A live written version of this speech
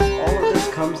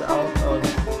comes out of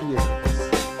fear. It's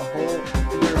a whole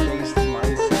fear-based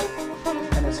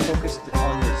mindset, and it's focused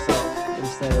on yourself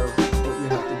instead of what you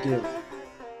have to give.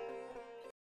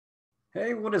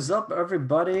 Hey, what is up,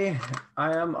 everybody?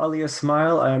 I am Ali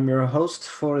Ismail. I am your host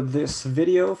for this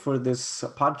video, for this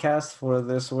podcast, for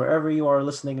this wherever you are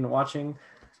listening and watching.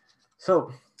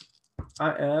 So,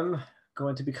 I am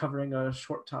going to be covering a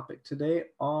short topic today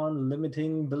on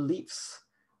limiting beliefs.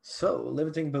 So,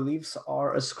 limiting beliefs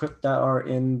are a script that are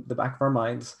in the back of our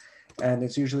minds, and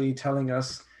it's usually telling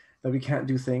us that we can't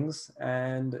do things.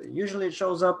 And usually it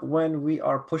shows up when we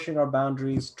are pushing our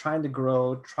boundaries, trying to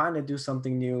grow, trying to do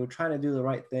something new, trying to do the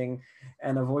right thing.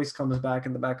 And a voice comes back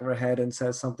in the back of our head and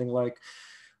says something like,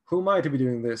 who am I to be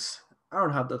doing this? I don't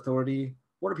have the authority.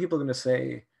 What are people going to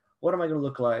say? What am I going to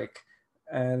look like?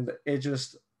 And it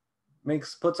just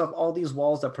puts up all these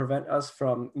walls that prevent us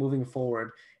from moving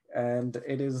forward. And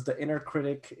it is the inner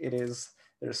critic.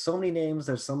 There's so many names,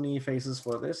 there's so many faces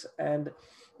for this, and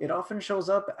it often shows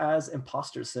up as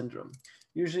imposter syndrome.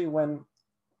 Usually when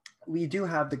we do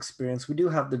have the experience, we do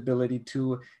have the ability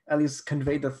to at least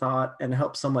convey the thought and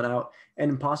help someone out,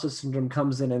 and imposter syndrome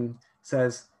comes in and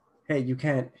says, hey, you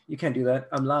can't do that,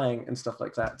 I'm lying, and stuff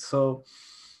like that. So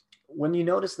when you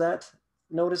notice that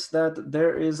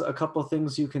there is a couple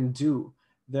things you can do.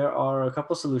 There are a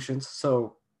couple solutions.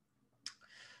 So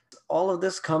all of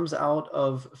this comes out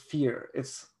of fear.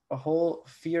 It's a whole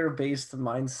fear-based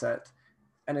mindset,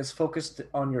 and it's focused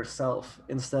on yourself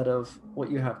instead of what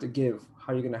you have to give,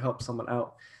 how you're going to help someone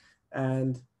out.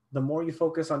 And the more you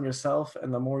focus on yourself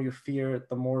and the more you fear,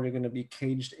 the more you're going to be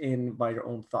caged in by your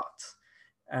own thoughts.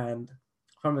 And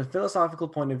from a philosophical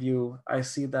point of view, I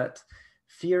see that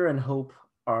fear and hope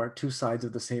are two sides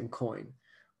of the same coin,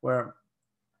 where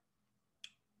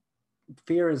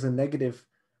fear is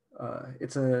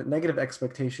it's a negative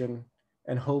expectation,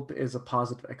 and hope is a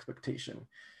positive expectation.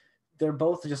 They're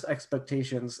both just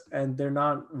expectations, and they're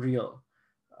not real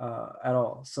at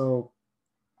all. So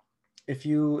if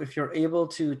you're able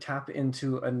to tap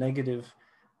into a negative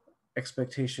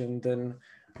expectation, then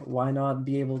why not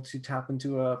be able to tap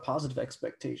into a positive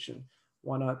expectation?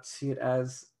 Why not see it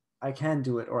as, I can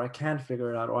do it, or I can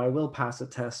figure it out, or I will pass a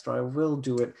test, or I will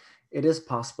do it. It is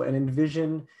possible. And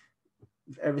envision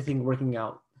everything working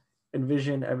out.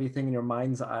 Envision everything in your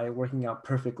mind's eye working out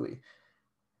perfectly.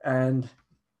 And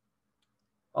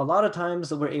a lot of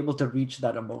times we're able to reach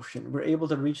that emotion. We're able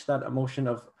to reach that emotion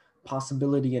of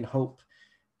possibility and hope.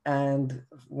 And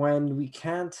when we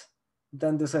can't,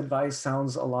 then this advice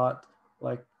sounds a lot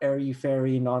like airy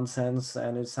fairy nonsense,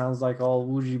 and it sounds like all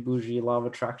woozy bougie, law of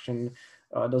attraction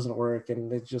doesn't work,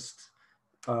 and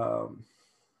um,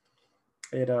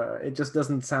 it just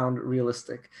doesn't sound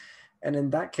realistic. And in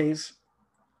that case,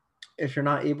 if you're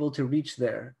not able to reach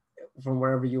there from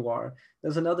wherever you are,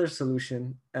 there's another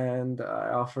solution, and I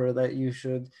offer that you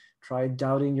should try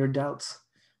doubting your doubts.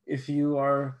 If you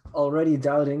are already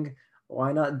doubting,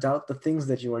 why not doubt the things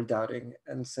that you are doubting,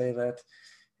 and say that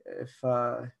if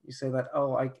you say that,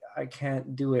 oh, I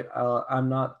can't do it, I'm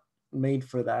not made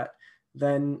for that,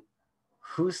 then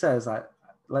who says that?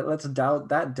 Let's doubt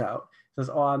that doubt. It says,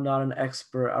 oh, I'm not an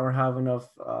expert, I don't have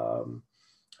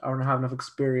enough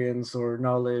experience or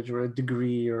knowledge or a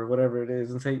degree or whatever it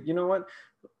is, and say, you know what,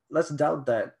 let's doubt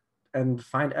that and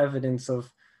find evidence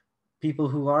of people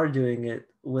who are doing it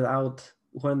who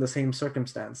are in the same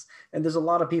circumstance. And there's a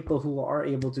lot of people who are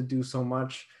able to do so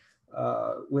much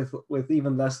with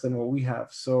even less than what we have.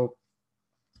 So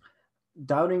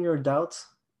doubting your doubts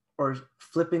or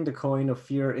flipping the coin of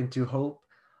fear into hope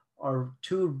are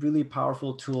two really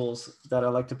powerful tools that I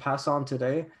like to pass on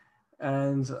today.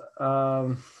 And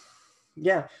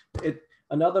yeah,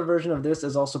 another version of this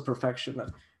is also perfection.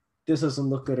 This doesn't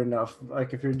look good enough.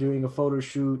 Like if you're doing a photo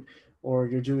shoot or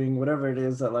you're doing whatever it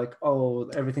is that, like, oh,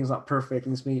 everything's not perfect, it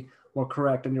needs to be more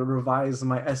correct, and you revise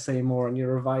my essay more, and you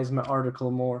revise my article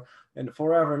more, and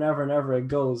forever and ever and ever it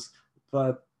goes.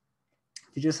 But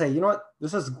if you just say, you know what,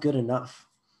 this is good enough,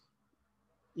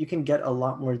 you can get a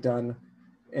lot more done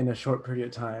in a short period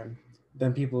of time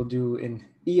than people do in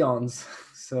eons.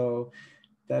 So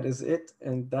that is it,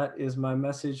 and that is my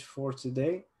message for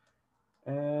today.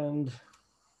 And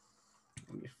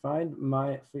let me find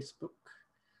my Facebook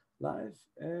Live.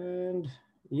 And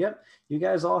yep, you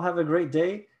guys all have a great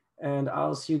day, and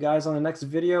I'll see you guys on the next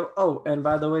video. Oh, and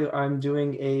by the way, I'm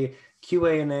doing a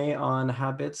Q&A on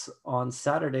habits on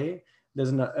Saturday. There's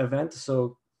an event,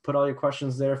 so put all your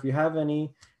questions there if you have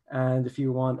any. And if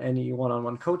you want any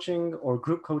one-on-one coaching or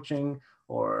group coaching,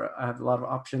 or I have a lot of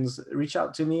options, reach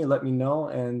out to me, let me know,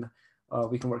 and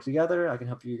we can work together. I can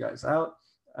help you guys out.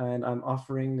 And I'm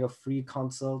offering a free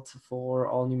consult for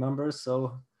all new members.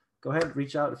 So go ahead,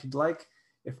 reach out if you'd like.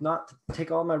 If not,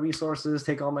 take all my resources,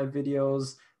 take all my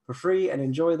videos for free and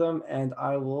enjoy them. And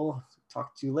I will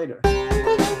talk to you later.